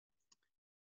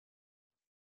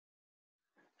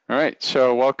All right,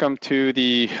 so welcome to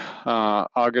the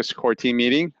August core team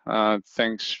meeting.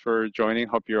 Thanks for joining.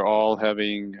 Hope you're all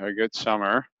having a good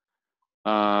summer.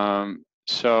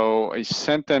 So I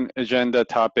sent an agenda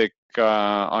topic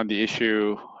on the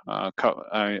issue.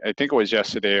 I think it was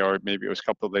yesterday or maybe it was a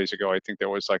couple of days ago. I think there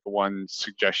was like one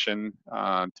suggestion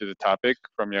to the topic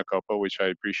from Jacopo, which I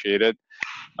appreciated.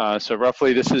 So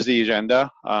roughly, this is the agenda.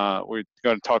 We're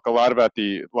going to talk a lot about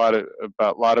a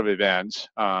lot of events,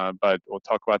 but we'll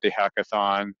talk about the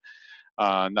hackathon.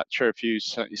 Not sure if you've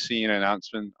seen an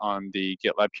announcement on the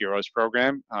GitLab Heroes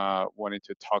program. Wanted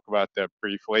to talk about that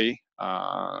briefly,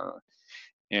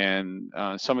 and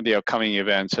some of the upcoming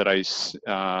events that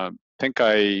I think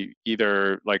I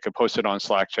either like posted on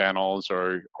Slack channels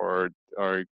or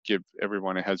give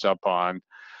everyone a heads up on.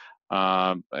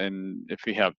 And if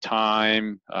we have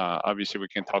time, obviously we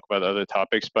can talk about other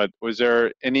topics, but was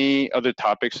there any other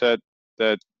topics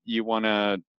that you want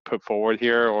to put forward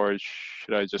here, or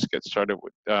should I just get started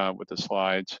with the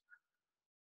slides?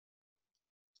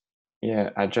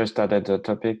 Yeah, I just added a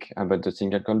topic about the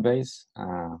single code base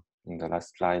in the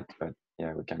last slide, but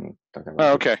yeah, we can talk about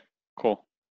Oh, okay, cool.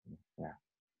 Yeah.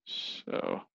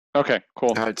 So, okay,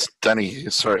 cool. It's Danny here.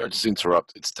 Sorry, I just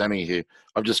interrupt. It's Danny here.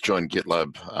 I've just joined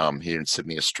GitLab here in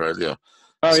Sydney, Australia.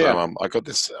 Oh, so yeah. I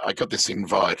got this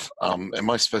invite. Am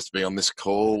I supposed to be on this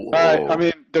call? I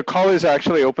mean, the call is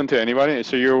actually open to anybody,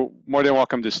 so you're more than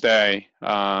welcome to stay.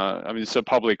 I mean, it's a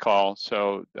public call,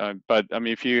 so but I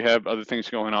mean, if you have other things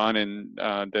going on and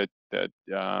I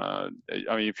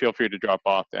mean, feel free to drop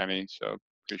off, Danny. So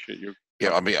appreciate you.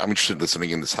 Yeah, I mean, I'm interested in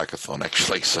listening in this hackathon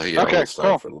actually. So yeah, Okay, I'll stay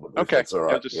cool. for a little bit. Okay, That's all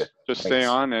right. yeah, just stay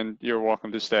on, and you're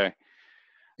welcome to stay.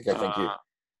 Okay, thank you.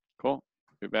 Cool,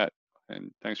 you bet, and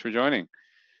thanks for joining.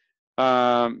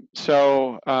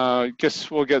 So guess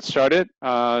we'll get started.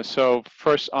 So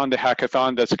first on the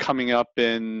hackathon that's coming up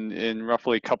in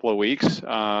roughly a couple of weeks.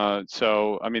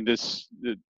 So I mean, this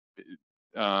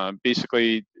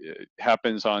basically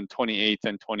happens on 28th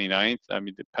and 29th. I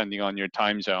mean, depending on your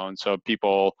time zone. So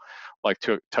people like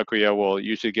Takuya will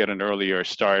usually get an earlier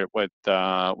start with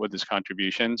his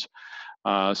contributions.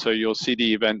 So you'll see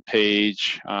the event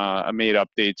page. I made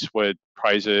updates with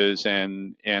prizes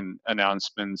and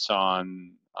announcements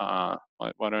on, why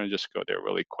don't I just go there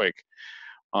really quick,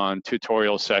 on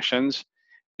tutorial sessions.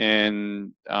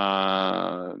 And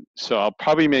so I'll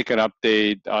probably make an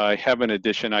update. I have an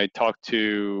addition. I talked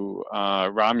to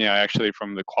Ramya actually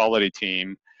from the quality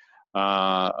team.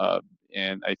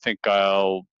 And I think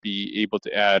I'll be able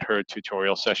to add her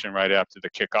tutorial session right after the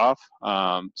kickoff.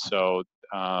 So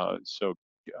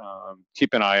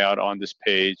keep an eye out on this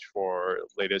page for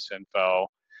latest info.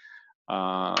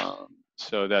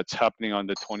 So that's happening on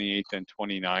the 28th and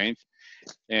 29th.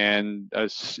 And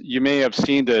as you may have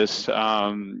seen this,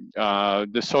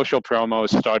 the social promo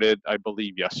started, I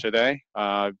believe, yesterday.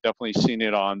 I've definitely seen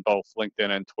it on both LinkedIn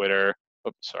and Twitter.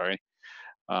 Oops, sorry.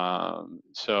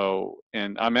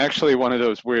 And I'm actually one of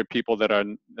those weird people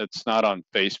that's not on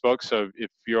Facebook. So if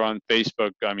you're on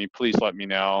Facebook, I mean, please let me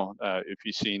know if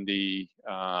you've seen the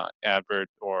advert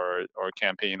or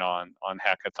campaign on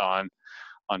Hackathon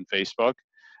on Facebook.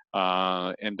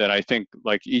 And then I think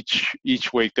like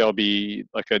each week there'll be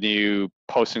like a new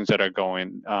postings that are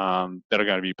going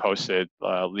to be posted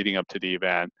leading up to the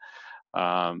event.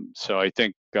 So I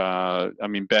think, I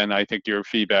mean, Ben, I think your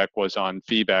feedback was on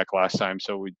feedback last time,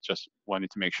 so we just wanted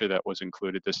to make sure that was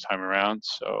included this time around.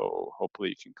 So hopefully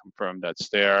you can confirm that's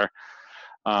there.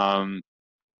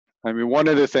 I mean, one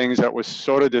of the things that was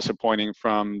sort of disappointing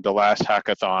from the last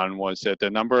hackathon was that the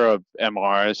number of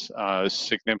MRs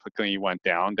significantly went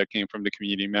down that came from the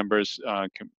community members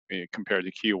compared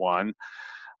to Q1.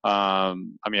 I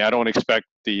mean, I don't expect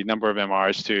the number of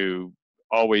MRs to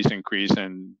always increase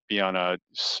and be on a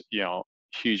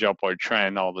huge upward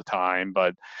trend all the time,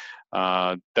 but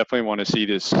definitely want to see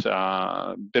this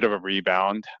bit of a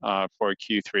rebound for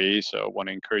Q3. So I want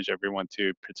to encourage everyone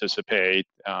to participate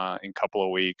in a couple of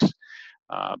weeks.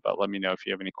 But let me know if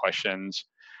you have any questions.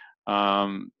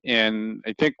 And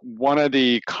I think one of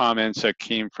the comments that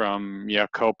came from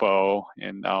Jacopo,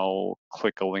 and I'll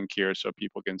click a link here so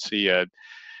people can see it,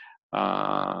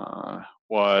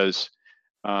 was,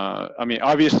 I mean,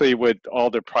 obviously with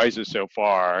all the prizes so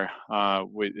far,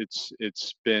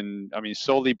 it's been, I mean,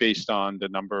 solely based on the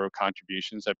number of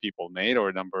contributions that people made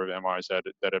or number of MRs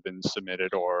that have been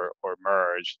submitted or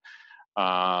merged.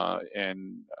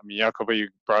 And I mean, Jacopo, you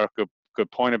brought up a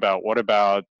good point about what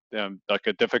about like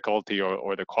a difficulty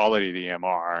or the quality of the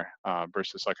MR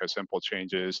versus like a simple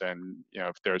changes, and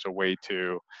if there's a way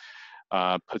to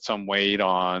put some weight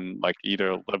on like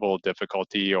either level of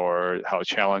difficulty or how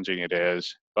challenging it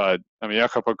is. But I mean,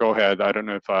 Jacopo, go ahead. I don't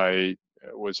know if I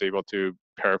was able to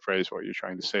paraphrase what you're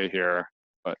trying to say here,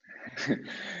 but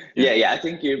yeah, I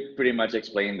think you pretty much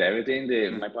explained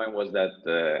everything. My point was that,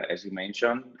 as you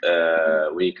mentioned,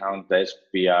 we count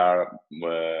SPR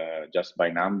just by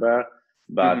number,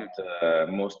 but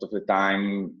most of the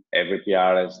time, every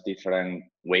PR has different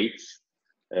weights.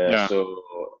 So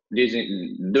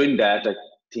doing that, I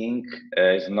think,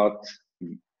 is not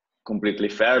completely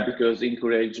fair, because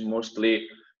encourage mostly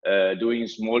doing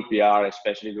small PR,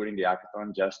 especially during the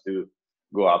hackathon, just to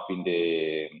go up in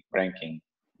the ranking.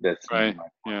 That's right.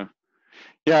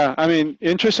 Yeah. I mean,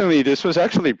 interestingly, this was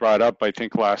actually brought up, I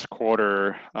think, last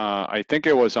quarter. I think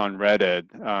it was on Reddit,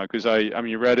 because I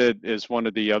mean, Reddit is one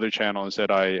of the other channels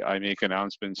that I make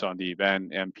announcements on the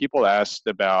event, and people asked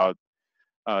about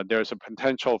there's a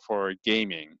potential for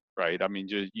gaming, right? I mean,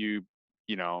 you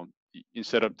know,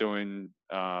 instead of doing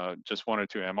just 1 or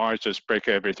 2 MRs, just break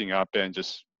everything up and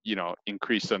just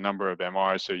increase the number of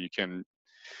MRs so you can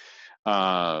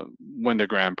win the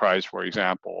grand prize, for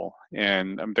example.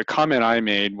 And the comment I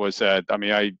made was that, I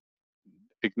mean, I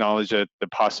acknowledge that the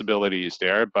possibility is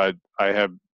there, but I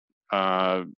have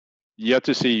yet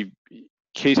to see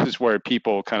cases where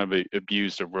people kind of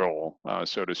abuse the rule,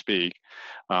 so to speak,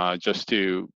 just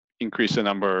to increase the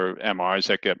number of MRs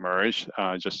that get merged,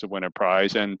 just to win a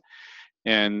prize. And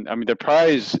I mean, the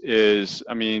prize is,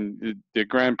 I mean, the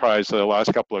grand prize for the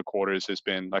last couple of quarters has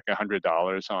been like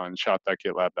 $100 on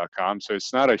shop.gitlab.com. So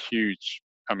it's not a huge,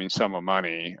 I mean, sum of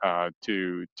money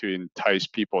to entice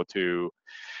people to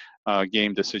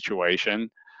game the situation.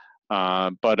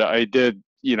 But I did,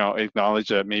 acknowledge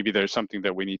that maybe there's something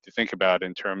that we need to think about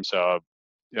in terms of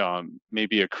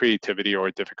maybe a creativity or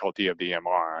a difficulty of the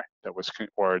MR that was,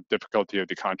 or difficulty of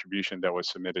the contribution that was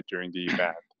submitted during the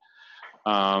event.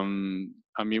 I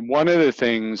mean, one of the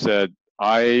things that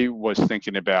I was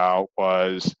thinking about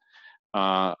was,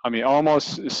 I mean,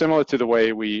 almost similar to the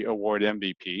way we award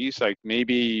MVPs, like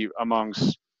maybe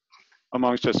amongst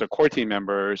just the core team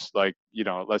members, like,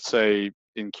 let's say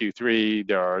in Q3,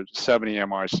 there are 70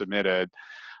 MRs submitted,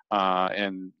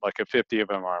 and like a 50 of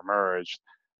them are merged.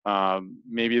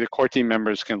 Maybe the core team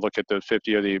members can look at the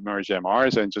 50 of the merged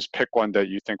MRs and just pick one that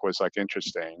you think was like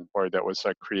interesting, or that was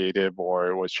like creative, or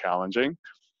it was challenging.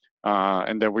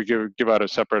 And then we give out a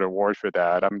separate award for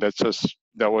that. I mean,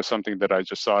 that was something that I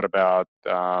just thought about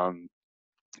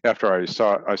after I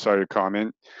saw your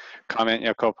comment,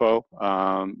 Jacopo.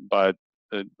 But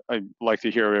I'd like to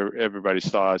hear everybody's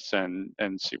thoughts and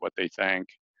see what they think.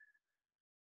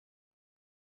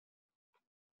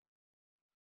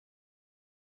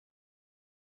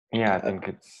 Yeah, I think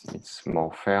it's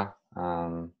more fair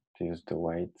to use the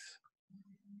weights.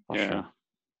 Yeah.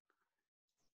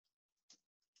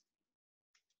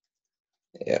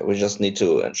 Yeah, we just need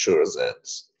to ensure that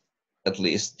at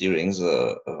least during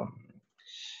the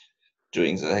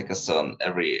hackathon,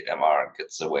 every MR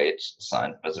gets a weight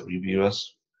assigned by the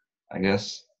reviewers, I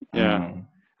guess. Yeah.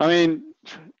 I mean,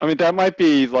 that might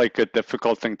be like a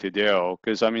difficult thing to do,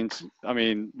 because I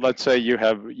mean, let's say you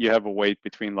have a weight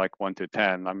between like 1 to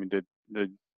 10. I mean,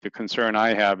 the concern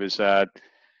I have is that,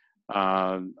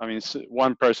 I mean,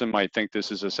 one person might think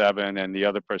this is a 7, and the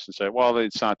other person say, well,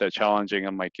 it's not that challenging,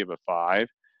 I might give a 5.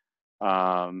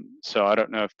 So I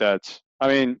don't know if that's, I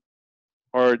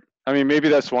mean, maybe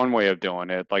that's one way of doing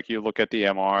it. Like, you look at the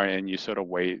MR and you sort of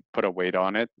put a weight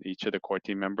on it, each of the core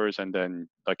team members, and then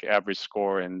like average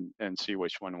score and see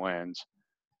which one wins.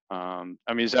 I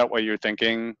mean, is that what you're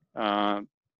thinking,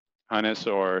 Hannes,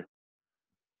 or?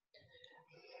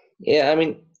 Yeah, I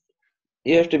mean,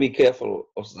 you have to be careful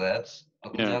of that.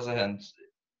 On the other hand,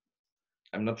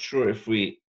 I'm not sure if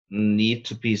we need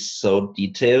to be so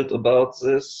detailed about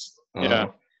this.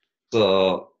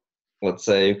 So let's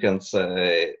say you can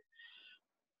say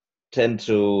 10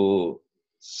 to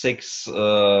 6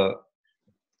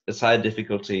 is high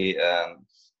difficulty, and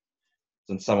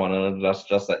then someone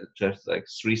just like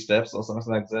 3 steps or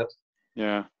something like that.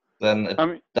 Yeah. Then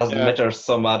it doesn't matter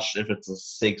so much if it's a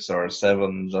 6 or a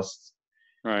 7, just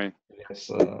right.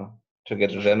 To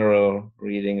get a general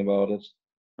reading about it.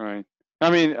 Right. I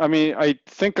mean, I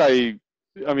think I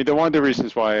mean, one of the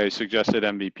reasons why I suggested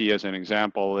MVP as an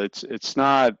example, it's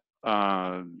not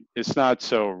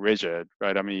so rigid,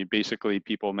 right? I mean, basically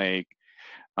people make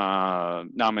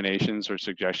nominations or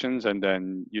suggestions, and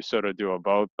then you sort of do a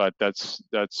vote, but that's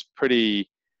pretty,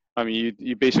 I mean,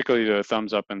 you basically do a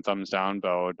thumbs up and thumbs down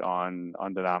vote on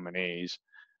the nominees.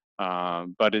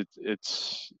 But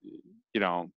it's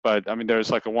but I mean,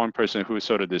 there's like one person who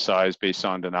sort of decides based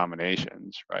on the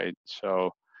nominations, right?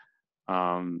 So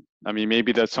I mean,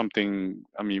 maybe that's something,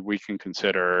 I mean, we can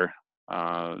consider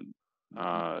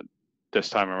this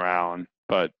time around,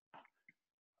 but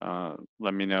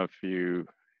let me know if you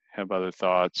have other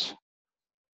thoughts.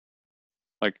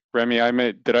 Like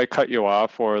Remy, did I cut you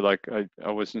off, or like I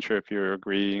wasn't sure if you're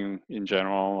agreeing in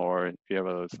general or if you have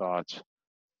other thoughts.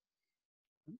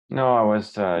 No, I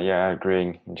was yeah,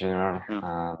 agreeing in general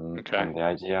Okay. on the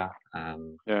idea.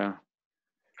 Yeah.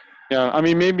 Yeah, I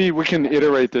mean, maybe we can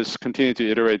iterate this, continue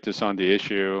to iterate this on the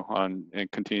issue and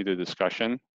continue the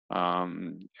discussion.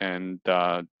 I'm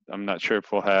not sure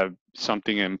if we'll have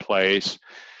something in place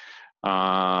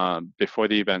before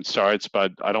the event starts,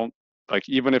 but I don't, like,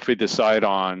 even if we decide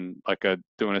on like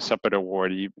doing a separate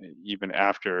award even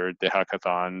after the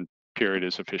hackathon period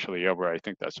is officially over, I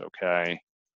think that's okay.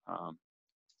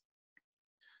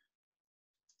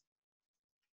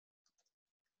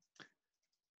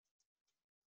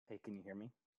 Hey, can you hear me?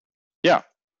 Yeah.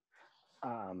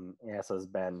 Yeah, so it's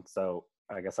Ben. So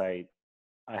I guess I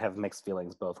have mixed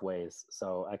feelings both ways.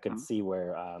 So I could see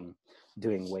where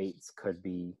doing weights could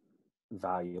be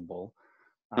valuable.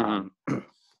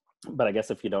 But I guess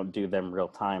if you don't do them real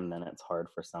time, then it's hard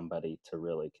for somebody to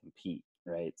really compete,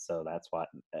 right? So that's why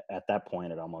at that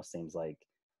point, it almost seems like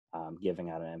giving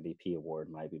out an MVP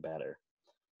award might be better.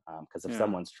 Because if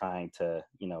someone's trying to,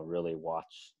 really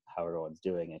watch how everyone's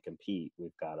doing and compete,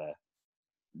 we've got to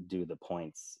do the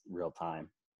points real time.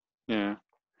 Yeah.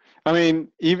 I mean,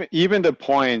 even the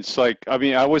points, like, I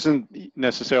mean, I wasn't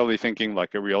necessarily thinking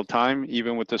like a real time,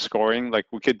 even with the scoring. Like,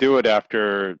 we could do it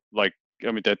after, like,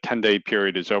 I mean, that 10-day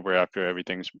period is over after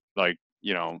everything's, like,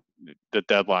 the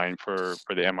deadline for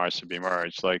the MRs to be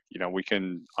merged. Like, we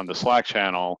can, on the Slack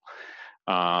channel,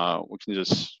 we can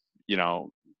just,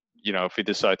 if we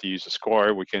decide to use a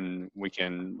score, we can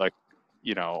like,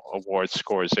 award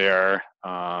scores there.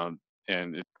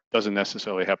 And it doesn't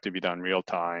necessarily have to be done real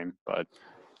time, but.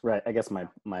 Right. I guess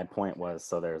my point was,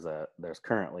 so there's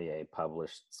currently a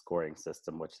published scoring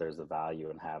system, which there's a value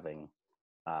in having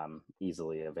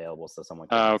easily available, so someone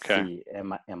can see,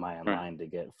 am I in line to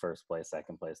get first place,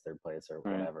 second place, third place, or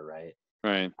whatever, right?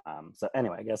 Right. So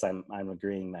anyway, I guess I'm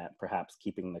agreeing that perhaps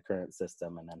keeping the current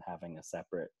system and then having a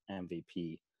separate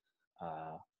MVP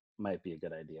might be a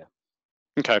good idea.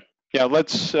 Okay. Yeah,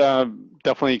 let's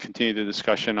definitely continue the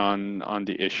discussion on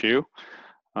the issue.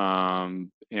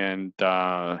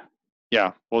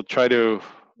 Yeah, we'll try to,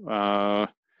 I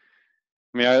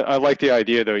mean, I like the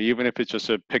idea though, even if it's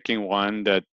just picking one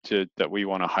that we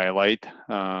want to highlight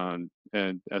and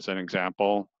as an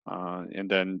example, and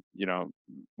then,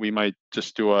 we might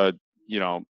just do a,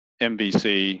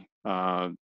 MVC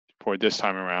for this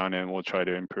time around, and we'll try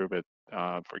to improve it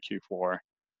for Q4.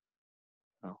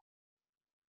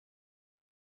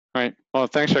 All right. Well,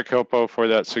 thanks, Jacopo, for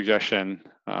that suggestion.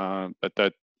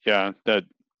 But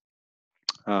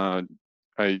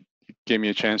I gave me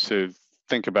a chance to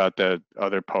think about that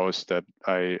other post that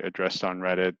I addressed on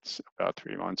Reddit about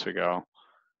 3 months ago.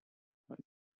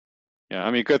 Yeah,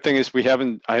 I mean, good thing is I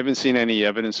haven't seen any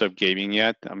evidence of gaming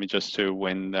yet. I mean, just to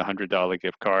win the $100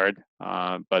 gift card,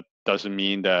 but doesn't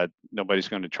mean that nobody's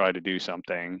going to try to do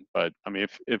something. But I mean,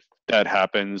 if that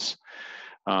happens,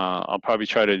 I'll probably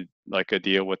try to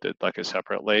deal with it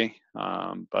separately.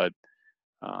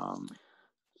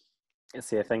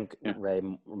 See, I think Ray,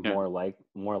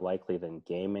 more likely than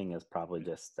gaming is probably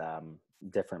just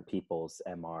different people's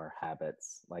MR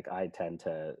habits. Like, I tend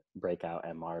to break out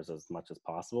MRs as much as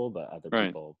possible, but other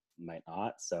people might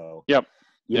not. So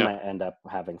you might end up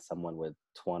having someone with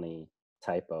 20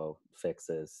 typo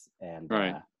fixes and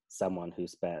someone who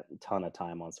spent a ton of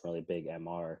time on some really big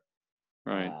MR.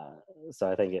 Right.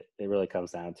 So I think it really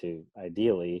comes down to,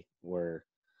 ideally, we're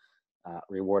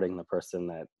rewarding the person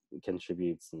that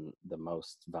contributes the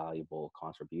most valuable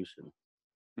contribution.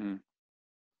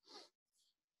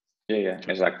 Yeah,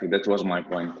 exactly. That was my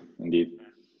point, indeed.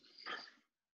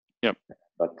 Yep.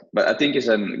 But I think it's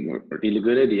a really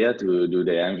good idea to do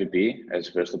the MVP as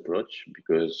first approach,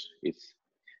 because it's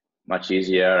much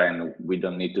easier and we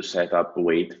don't need to set up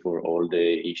wait for all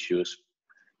the issues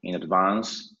in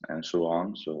advance and so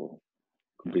on. So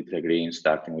completely agree in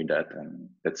starting with that, and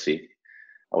let's see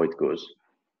how it goes.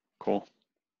 Cool.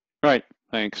 All right,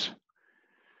 thanks.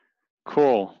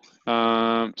 Cool.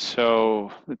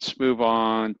 So let's move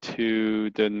on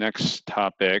to the next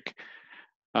topic.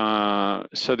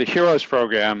 So the Heroes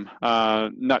program,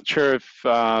 not sure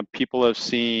if people have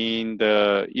seen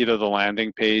either the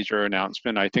landing page or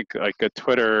announcement. I think a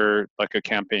Twitter, a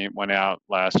campaign went out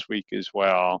last week as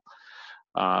well.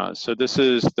 So this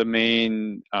is the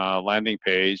main landing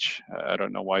page. I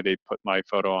don't know why they put my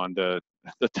photo on the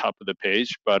top of the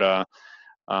page, but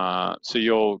so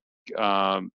you'll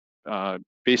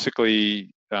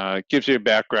basically gives you a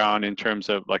background in terms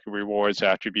of like rewards,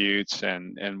 attributes,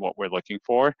 and what we're looking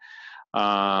for.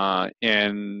 And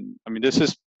I mean, this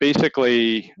is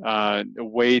basically a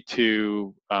way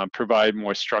to provide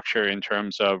more structure in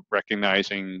terms of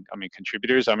recognizing, I mean,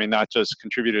 contributors. I mean, not just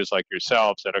contributors like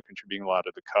yourselves that are contributing a lot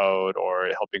of the code or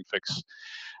helping fix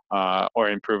or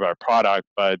improve our product,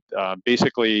 but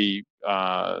basically,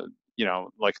 you know,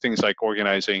 like things like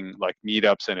organizing like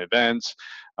meetups and events,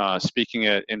 speaking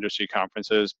at industry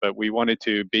conferences, but we wanted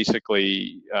to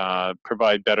basically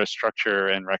provide better structure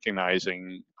and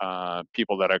recognizing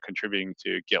people that are contributing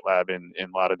to GitLab in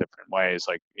a lot of different ways,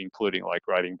 like including like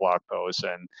writing blog posts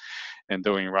and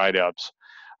doing write-ups.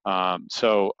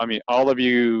 So, I mean, all of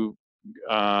you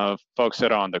folks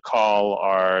that are on the call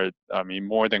are, I mean,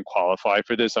 more than qualified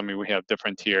for this. I mean, we have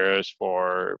different tiers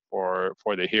for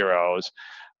the heroes.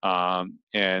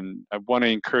 And I want to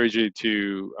encourage you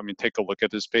to, I mean, take a look at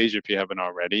this page if you haven't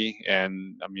already.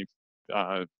 And I mean,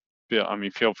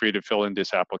 feel free to fill in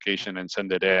this application and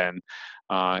send it in.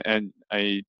 And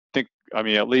I think, I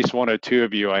mean, at least one or two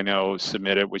of you I know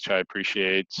submitted, which I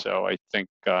appreciate. So I think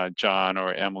John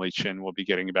or Emily Chin will be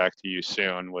getting back to you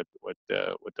soon with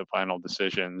the final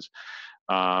decisions.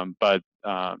 But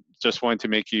just wanted to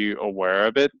make you aware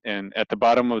of it. And at the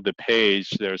bottom of the page,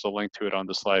 there's a link to it on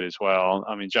the slide as well.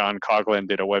 I mean, John Coughlin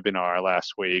did a webinar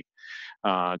last week.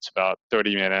 It's about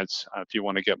 30 minutes. If you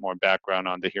want to get more background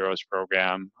on the Heroes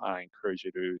program, I encourage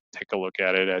you to take a look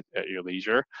at it at your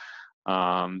leisure.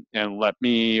 And let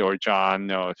me or John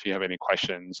know if you have any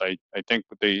questions. I think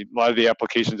with a lot of the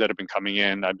applications that have been coming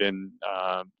in, I've been,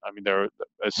 I mean, there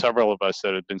are several of us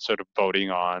that have been sort of voting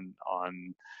on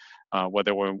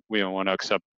whether we want to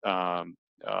accept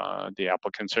the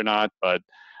applicants or not. But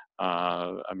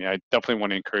I mean, I definitely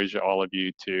want to encourage all of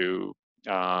you to,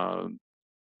 from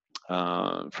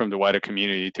the wider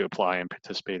community, to apply and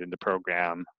participate in the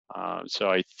program.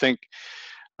 So I think,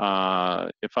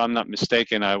 if I'm not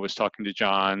mistaken, I was talking to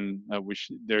John.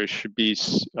 There should be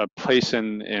a place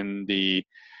in the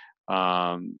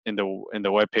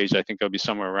web page. I think it'll be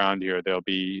somewhere around here. There'll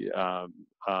be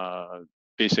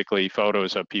basically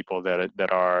photos of people that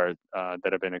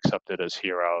have been accepted as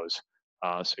heroes.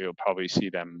 So you'll probably see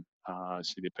them,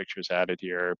 see the pictures added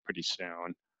here pretty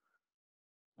soon.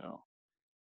 So,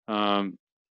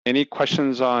 any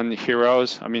questions on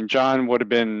heroes? I mean, John would have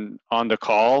been on the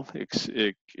call,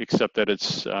 except that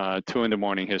it's 2 in the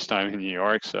morning his time in New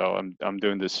York. So I'm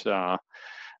doing this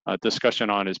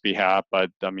discussion on his behalf. But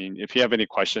I mean, if you have any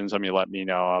questions, I mean, let me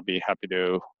know. I'll be happy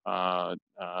to. I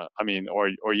mean,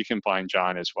 or you can find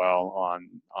John as well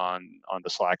on the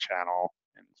Slack channel,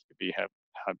 and be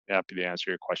happy to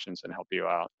answer your questions and help you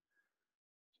out.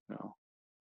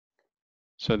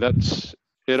 So that's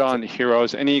it on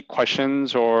heroes. Any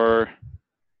questions or?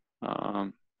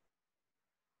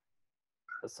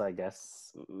 So I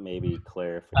guess maybe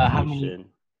clarification.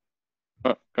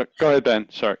 Go ahead, Ben.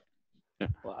 Sorry. Yeah.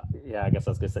 Well, yeah, I guess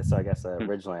I was gonna say. So I guess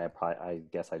originally I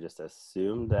just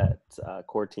assumed that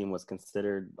core team was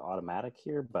considered automatic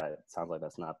here, but it sounds like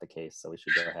that's not the case. So we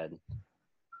should go ahead.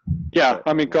 Yeah,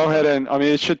 I mean, go ahead and I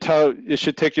mean, it should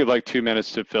take you like 2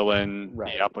 minutes to fill in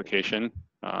the application.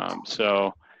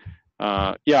 So.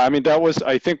 Yeah, I mean,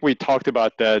 I think we talked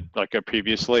about that like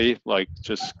previously, like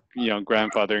just, you know,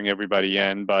 grandfathering everybody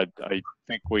in, but I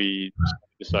think we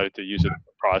decided to use it in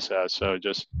the process. So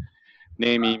just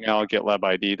name, email, GitLab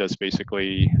ID, that's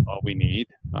basically all we need.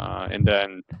 And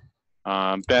then,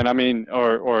 Ben, I mean,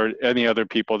 or any other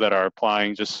people that are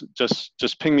applying,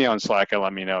 just ping me on Slack and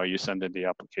let me know you send in the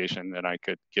application, then I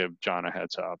could give John a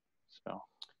heads up, so.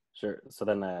 Sure. So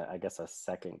then I guess a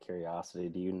second curiosity,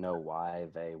 do you know why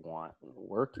they want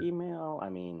work email? I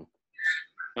mean,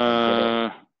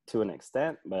 I get it to an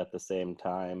extent, but at the same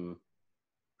time,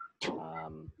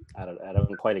 I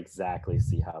don't quite exactly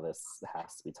see how this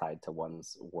has to be tied to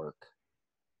one's work.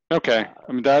 Okay.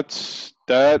 I mean,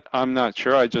 that I'm not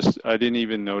sure. I didn't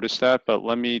even notice that, but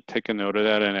let me take a note of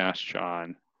that and ask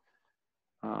John.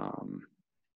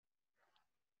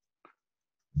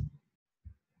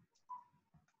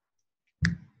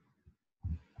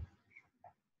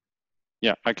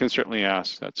 Yeah, I can certainly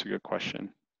ask. That's a good question.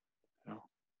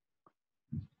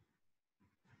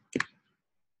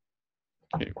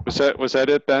 Okay. Was that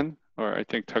it, Ben? Or I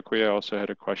think Takuya also had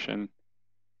a question.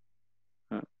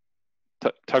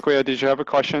 Takuya, did you have a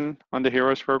question on the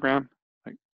Heroes program?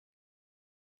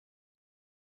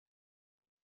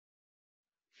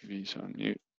 Maybe he's on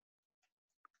mute.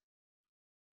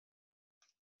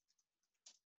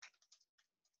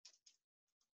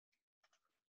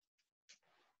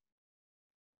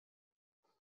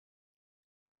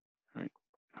 All right.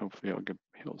 hopefully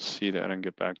he'll see that and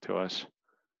get back to us.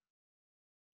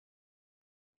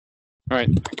 All right,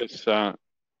 I guess, okay,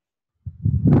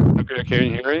 can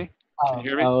you hear me? Can you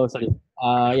hear me? Oh, sorry.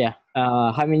 Yeah.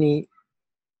 How many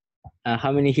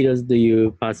heroes do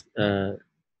you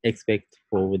expect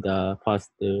for the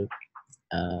first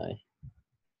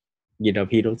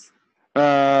GitHub heroes?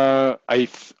 I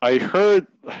heard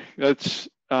that's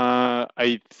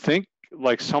I think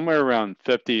like somewhere around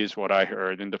 50 is what I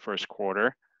heard in the first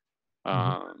quarter.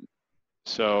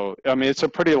 So I mean, it's a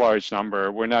pretty large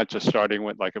number. We're not just starting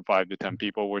with like a 5 to 10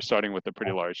 people. We're starting with a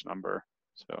pretty large number.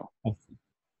 So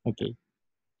okay.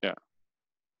 Yeah.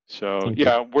 So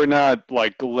yeah, we're not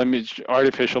like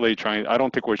artificially trying. I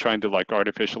don't think we're trying to like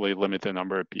artificially limit the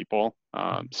number of people.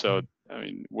 So I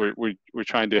mean, we're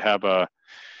trying to have a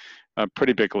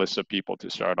pretty big list of people to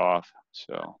start off.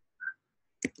 So.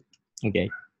 Okay.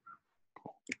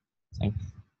 Thanks.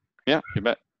 Yeah, you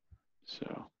bet.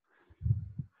 So.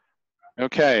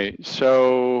 Okay,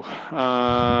 so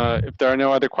if there are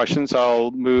no other questions,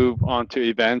 I'll move on to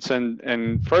events.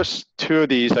 And first two of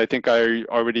these, I think I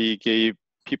already gave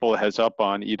people a heads up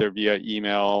on either via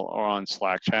email or on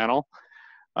Slack channel.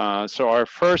 So our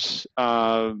first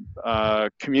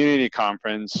community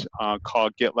conference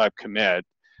called GitLab Commit,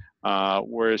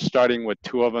 we're starting with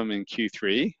 2 of them in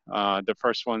Q3. The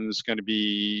first one's going to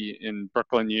be in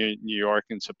Brooklyn, New York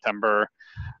in September.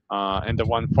 And the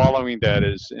one following that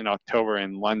is in October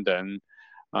in London.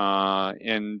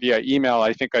 And via email,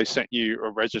 I think I sent you a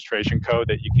registration code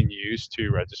that you can use to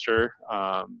register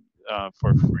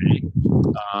for free.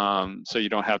 So you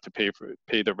don't have to pay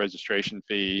the registration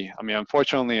fee. I mean,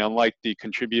 unfortunately, unlike the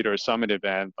Contributor Summit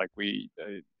event, like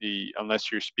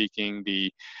unless you're speaking,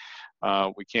 we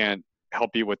can't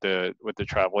help you with the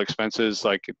travel expenses,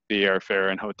 like the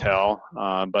airfare and hotel.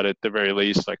 But at the very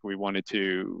least, like we wanted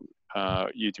to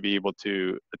you to be able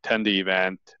to attend the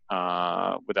event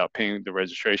without paying the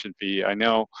registration fee. I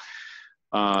know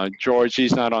George,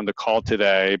 he's not on the call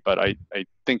today, but I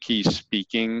think he's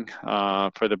speaking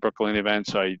for the Brooklyn event.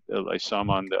 So I saw him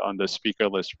on the speaker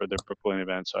list for the Brooklyn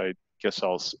event. So I guess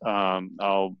I'll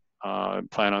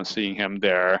plan on seeing him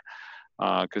there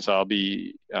because I'll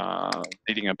be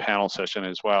leading a panel session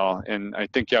as well. And I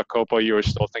think Jacopo, you were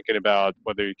still thinking about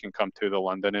whether you can come to the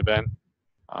London event,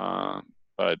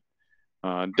 but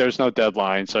there's no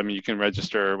deadline, so I mean you can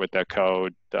register with that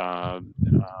code. I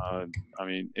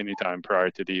mean anytime prior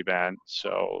to the event.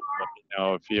 So let me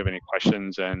know if you have any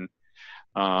questions, and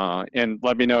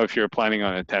let me know if you're planning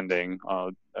on attending.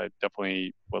 I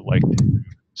definitely would like to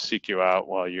seek you out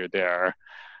while you're there.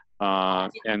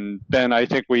 And Ben, I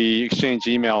think we exchanged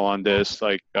email on this.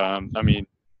 Like, I mean,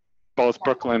 both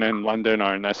Brooklyn and London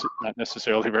are not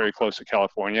necessarily very close to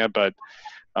California, but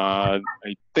I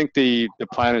think the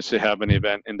plan is to have an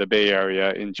event in the Bay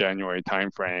Area in January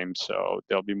timeframe. So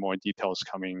there'll be more details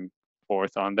coming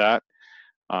forth on that.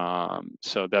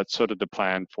 So that's sort of the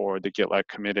plan for the GitLab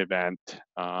Commit event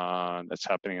that's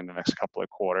happening in the next couple of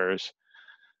quarters.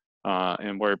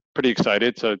 And we're pretty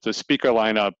excited. So the speaker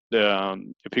lineup,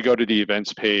 if you go to the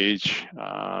events page,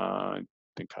 I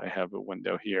think I have a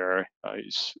window here. I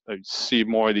see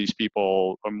more of these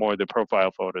people, or more of the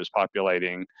profile photos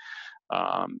populating.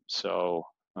 So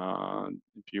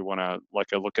if you want to like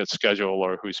a look at schedule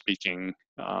or who's speaking,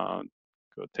 go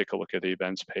take a look at the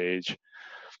events page.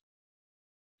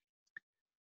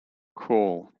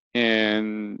 Cool.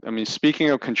 And I mean, speaking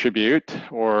of Contribute,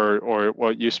 or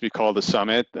what used to be called the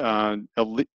summit,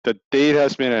 the date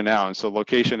has been announced. The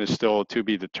location is still to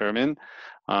be determined,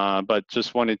 but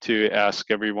just wanted to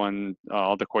ask everyone,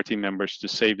 all the core team members, to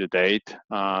save the date,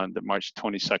 the March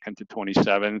 22nd to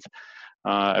 27th.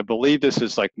 I believe this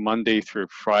is like Monday through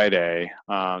Friday.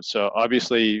 So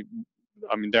obviously,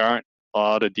 I mean, there aren't a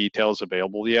lot of details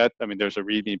available yet. I mean, there's a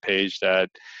README page that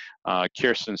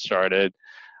Kirsten started.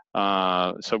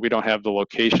 So we don't have the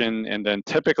location. And then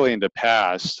typically in the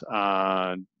past,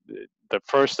 the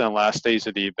first and last days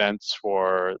of the events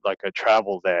were like a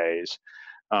travel days.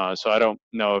 So I don't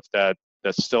know if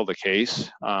that's still the case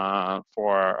for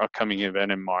our upcoming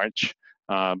event in March.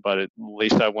 But at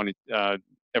least I wanted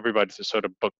everybody to sort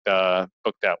of book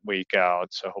that week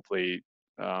out. So hopefully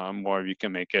more of you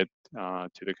can make it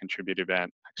to the Contribute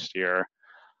event next year.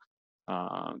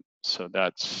 So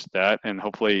that's that, and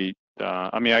hopefully,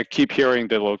 I mean, I keep hearing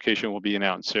the location will be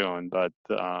announced soon, but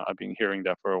I've been hearing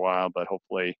that for a while, but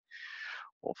hopefully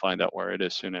we'll find out where it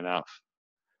is soon enough.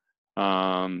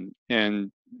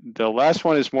 And the last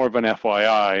one is more of an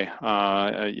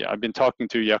FYI. Yeah, I've been talking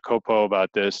to Jacopo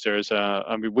about this.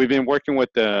 I mean, we've been working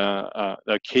with the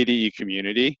KDE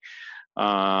community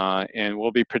and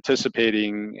we'll be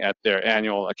participating at their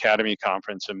annual Academy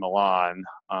conference in Milan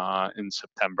in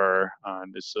September.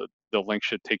 The link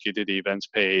should take you to the events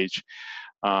page.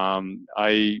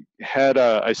 I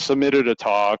submitted a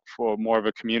talk for more of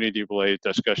a community-related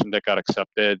discussion that got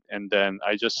accepted, and then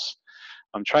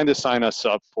I'm trying to sign us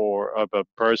up for a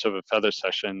Birds of a Feather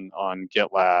session on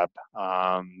GitLab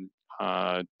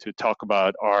to talk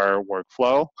about our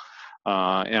workflow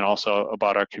and also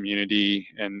about our community.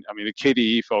 And I mean, the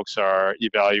KDE folks are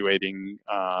evaluating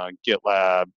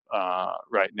GitLab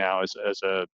right now as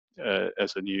a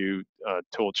new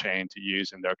tool chain to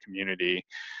use in their community.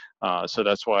 So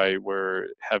that's why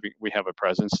we have a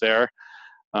presence there.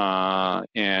 I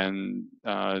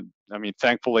mean,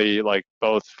 thankfully, like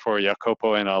both for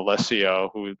Jacopo and Alessio,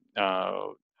 who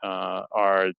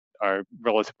are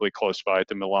relatively close by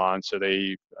to Milan, so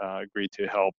they agreed to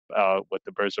help out with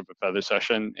the Birds of a Feather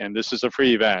session. And this is a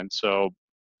free event, so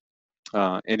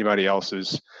anybody else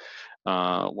is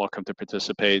welcome to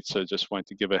participate. So just wanted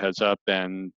to give a heads up,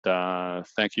 and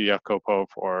thank you, Jacopo,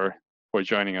 for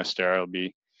joining us there. It'll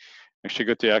be actually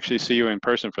good to actually see you in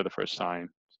person for the first time.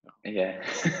 Yeah.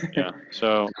 Yeah.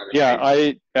 So yeah,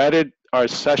 I added our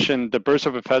session, the Birds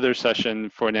of a Feather session,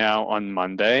 for now on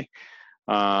Monday.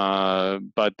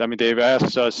 But I mean, they've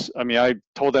asked us. I mean, I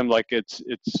told them like it's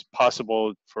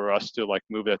possible for us to like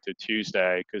move that to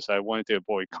Tuesday because I wanted to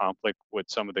avoid conflict with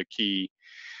some of the key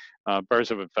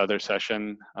Birds of a Feather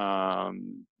session.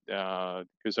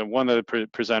 Because one of the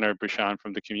presenter, Bushan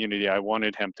from the community, I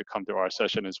wanted him to come to our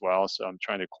session as well. So I'm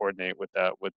trying to coordinate with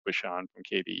that with Bushan from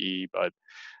KDE. But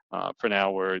for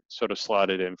now, we're sort of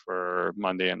slotted in for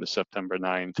Monday and the September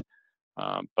 9th.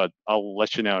 But I'll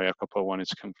let you know, Jacopo, when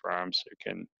it's confirmed, so you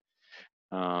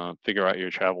can figure out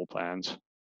your travel plans.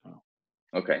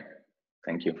 Okay,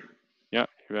 thank you. Yeah,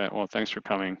 you bet. Well, thanks for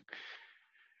coming.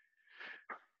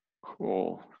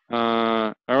 Cool.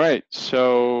 All right,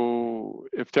 so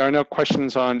if there are no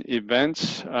questions on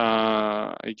events,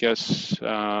 I guess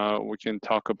we can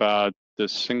talk about the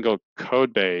single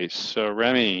code base. So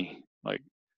Remy, like,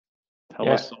 tell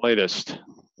us the latest.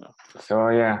 So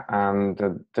yeah,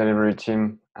 the delivery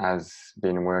team has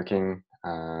been working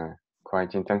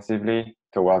quite intensively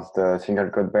towards the single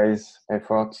code base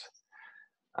effort.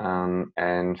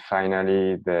 And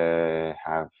finally, they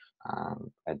have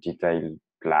a detailed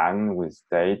plan with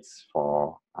dates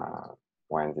for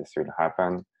when this will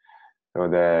happen. So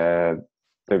the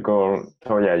goal.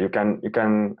 So yeah, you can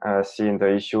see in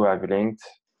the issue I've linked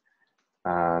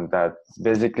that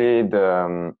basically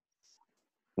the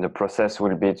process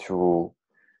will be to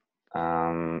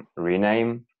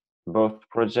rename both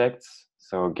projects.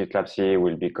 So GitLab CE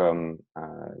will become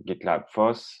GitLab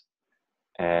FOSS,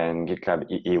 and GitLab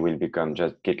EE will become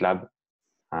just GitLab.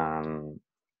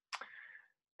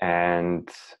 And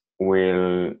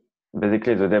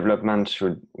basically the development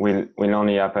will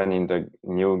only happen in the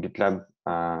new GitLab.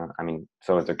 I mean,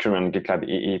 so the current GitLab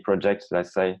EE project,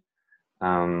 let's say,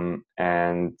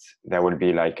 and there will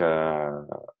be like an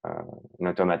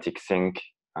automatic sync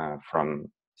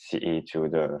from CE to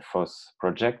the FOSS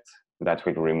project that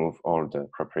will remove all the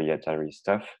proprietary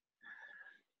stuff.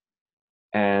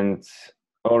 And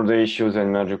all the issues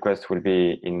and merge requests will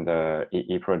be in the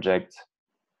EE project.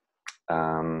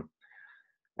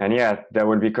 And yeah, there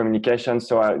will be communication.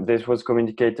 So this was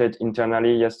communicated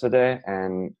internally yesterday,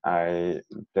 and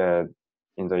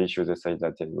in the issue they say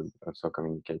that they will also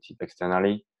communicate it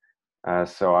externally.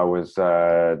 So I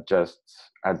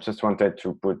just wanted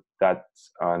to put that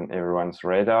on everyone's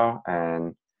radar,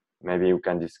 and maybe we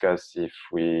can discuss if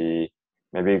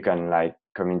maybe you can like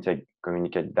communicate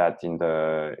that in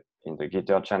the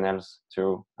Gitter channels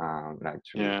too, like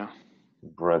to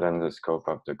broaden the scope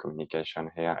of the communication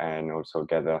here and also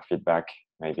gather feedback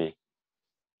maybe.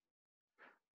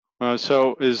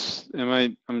 So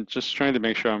I'm just trying to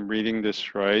make sure I'm reading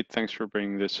this right. Thanks for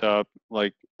bringing this up.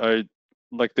 Like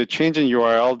the change in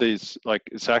URL,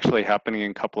 it's actually happening in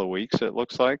a couple of weeks, it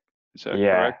looks like. Is that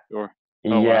correct? Or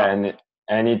wow.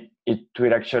 and it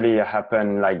will actually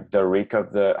happen like the week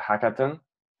of the hackathon.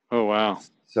 Oh wow.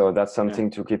 So that's something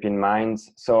to keep in mind.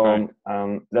 So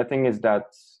the thing is that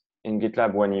in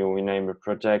GitLab, when you rename a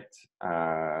project,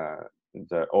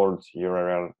 the old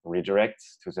URL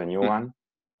redirects to the new one,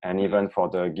 and even for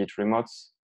the Git remotes.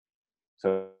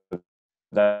 So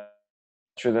that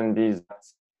shouldn't be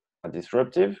that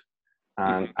disruptive.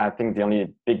 And I think the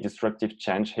only big disruptive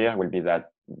change here will be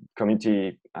that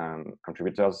community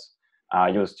contributors are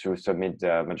used to submit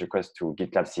the merge request to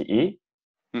GitLab CE,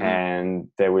 and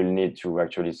they will need to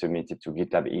actually submit it to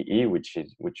GitLab EE, which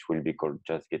will be called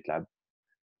just GitLab.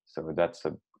 So that's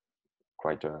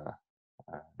quite a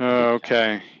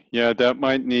Okay. Yeah, that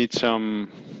might need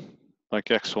some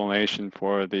like explanation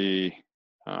for the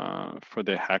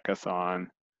hackathon.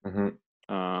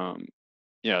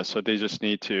 Yeah, so they just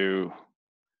need to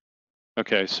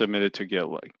submit it to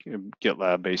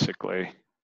GitLab basically.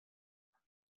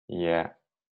 Yeah.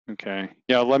 Okay.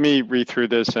 Yeah, let me read through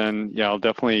this, and yeah, I'll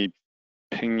definitely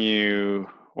ping you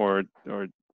or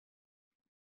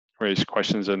raise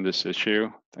questions on this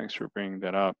issue. Thanks for bringing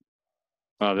that up.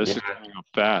 Wow, this is coming up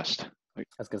fast. I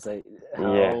was gonna say,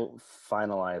 how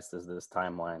finalized is this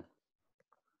timeline?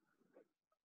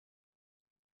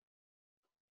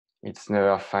 It's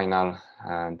never final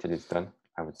until it's done,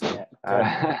 I would say.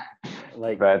 Yeah,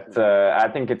 but I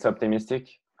think it's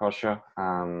optimistic for sure.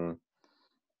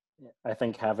 I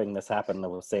think having this happen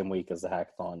the same week as the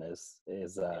hackathon is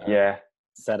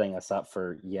setting us up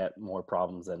for yet more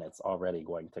problems than it's already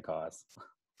going to cause.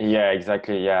 Yeah,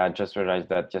 exactly. Yeah, I just realized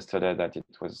that yesterday that it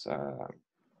was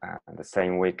the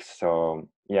same week. So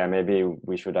yeah, maybe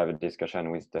we should have a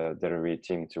discussion with the delivery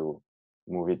team to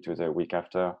move it to the week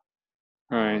after.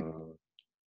 Right.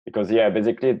 Because yeah,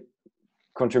 basically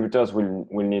contributors will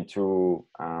need to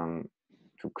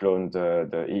clone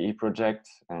the EE project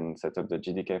and set up the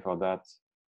GDK for that.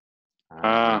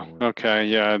 Okay.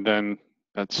 Yeah, then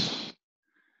that's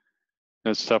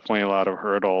definitely a lot of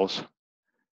hurdles.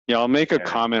 Yeah, I'll make a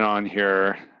comment on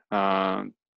here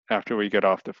after we get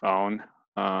off the phone,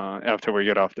 after we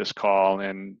get off this call,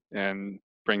 and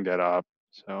bring that up.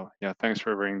 So yeah, thanks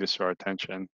for bringing this to our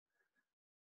attention.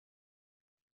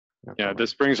 Yeah,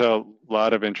 this brings a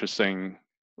lot of interesting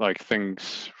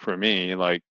things for me.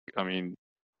 Like, I mean,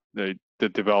 the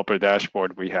developer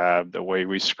dashboard we have, the way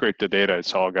we scrape the data,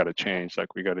 it's all got to change.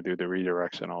 Like, we got to do the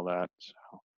redirects and all that. So.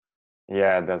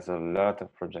 Yeah, there's a lot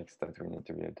of projects that we need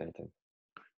to be updated.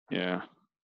 Yeah.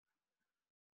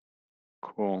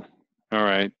 Cool. All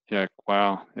right. Yeah.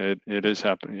 Wow. It is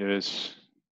happening. It is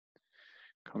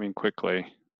coming quickly.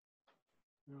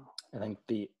 I think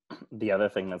the other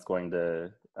thing that's going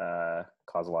to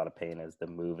cause a lot of pain is the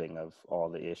moving of all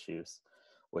the issues,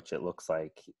 which it looks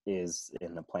like is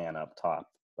in the plan up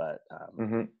top, but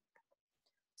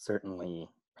certainly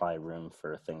probably room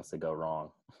for things to go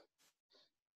wrong.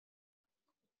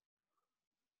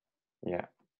 Yeah.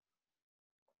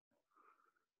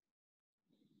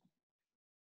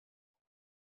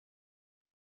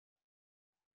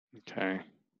 Okay.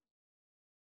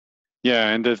 Yeah,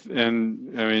 and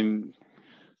I mean,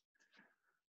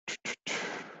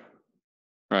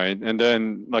 right, and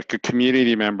then like the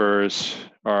community members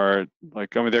are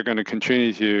like, I mean, they're going to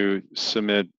continue to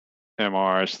submit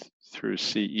MRs through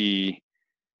CE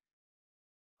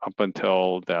up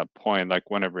until that point, like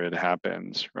whenever it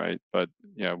happens, right? But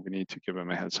yeah, we need to give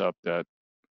them a heads up that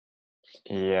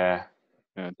their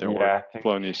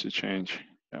workflow needs to change.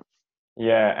 Yeah.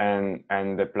 Yeah,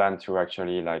 and the plan to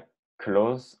actually like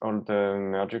close all the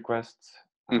merge requests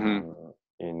in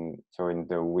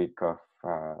the week of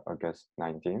August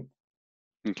 19th.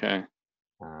 Okay.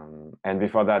 And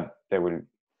before that, they will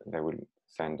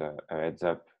send a heads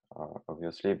up,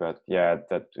 obviously. But yeah,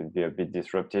 that would be a bit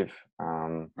disruptive.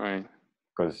 Right.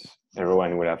 Because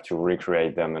everyone will have to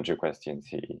recreate their merge request in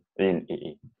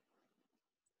EE.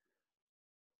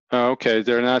 Okay,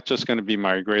 they're not just going to be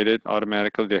migrated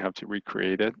automatically; they have to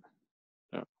recreate it.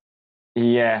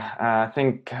 Yeah, I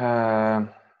think I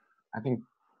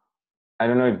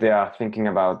don't know if they are thinking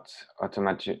about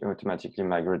automatically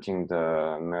migrating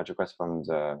the merge request from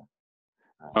the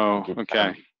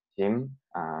GitLab team,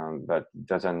 but it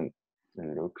doesn't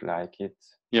look like it.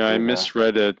 Yeah, I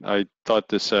misread it. I thought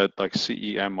this said like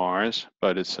CEMRs,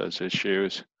 but it says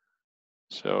issues.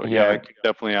 So yeah, I could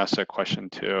definitely ask that question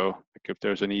too. Like if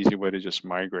there's an easy way to just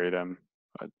migrate them.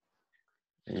 But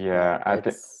yeah,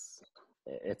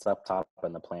 it's up top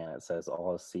in the plan. It says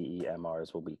all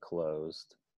CEMRs will be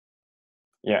closed.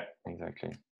 Yeah,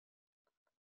 exactly.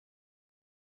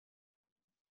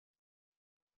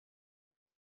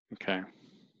 Okay.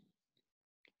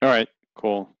 All right,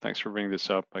 cool. Thanks for bringing this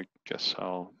up. I guess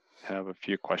I'll have a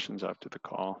few questions after the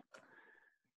call.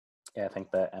 Yeah, I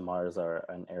think that MRs are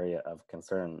an area of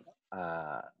concern.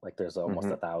 Like there's almost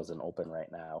 1,000 open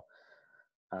right now.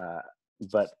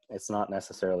 But it's not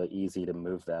necessarily easy to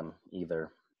move them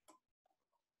either,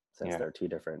 since they're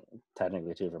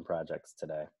technically two different projects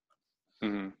today.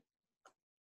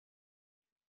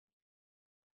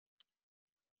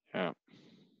 Yeah.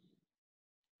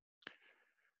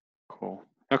 Cool.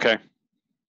 Okay.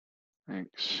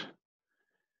 Thanks.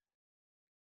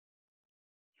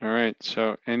 All right.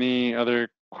 So any other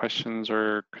questions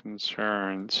or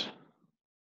concerns?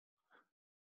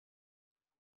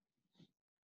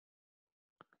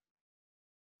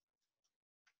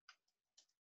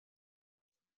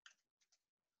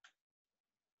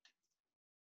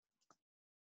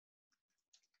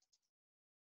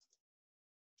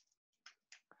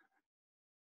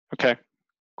 Okay,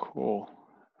 cool.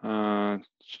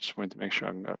 Just wanted to make sure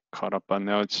I'm caught up on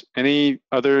notes. Any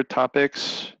other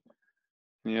topics?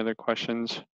 Any other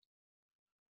questions?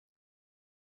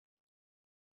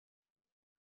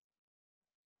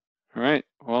 All right.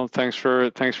 Well, thanks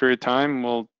for your time.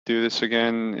 We'll do this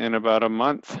again in about a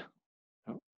month.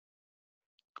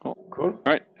 Cool. Cool. All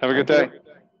right. Have a good Thank day.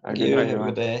 you. Thank you. Have a everyone.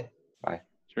 good day. Bye.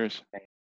 Cheers.